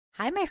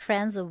Hi my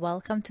friends,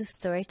 welcome to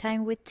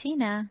Storytime with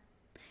Tina.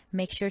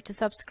 Make sure to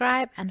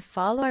subscribe and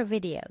follow our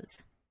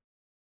videos.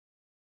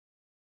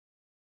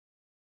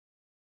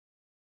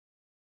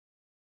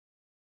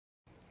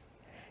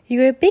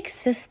 You're a big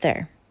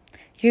sister.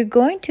 You're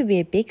going to be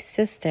a big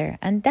sister,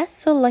 and that's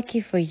so lucky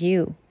for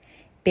you.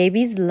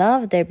 Babies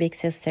love their big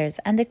sisters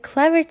and the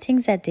clever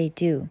things that they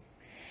do.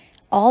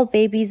 All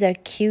babies are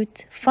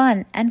cute,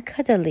 fun, and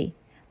cuddly,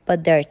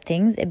 but there are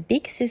things a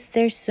big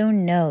sister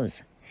soon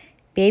knows.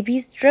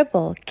 Babies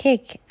dribble,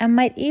 kick, and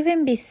might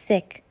even be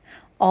sick,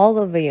 all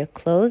over your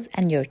clothes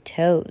and your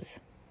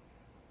toes.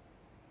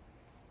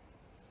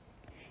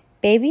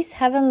 Babies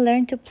haven't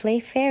learned to play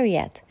fair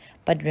yet,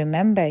 but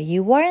remember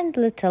you weren't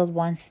little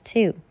once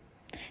too.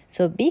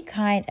 So be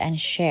kind and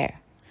share.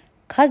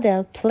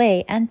 Cuddle,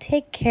 play, and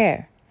take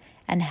care,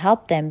 and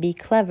help them be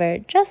clever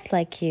just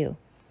like you.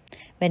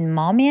 When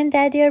mommy and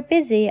daddy are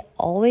busy,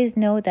 always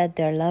know that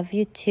they love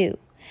you too.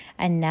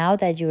 And now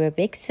that you're a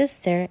big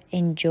sister,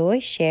 enjoy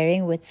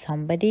sharing with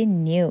somebody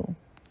new.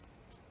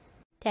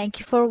 Thank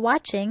you for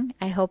watching.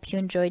 I hope you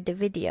enjoyed the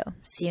video.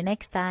 See you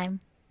next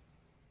time.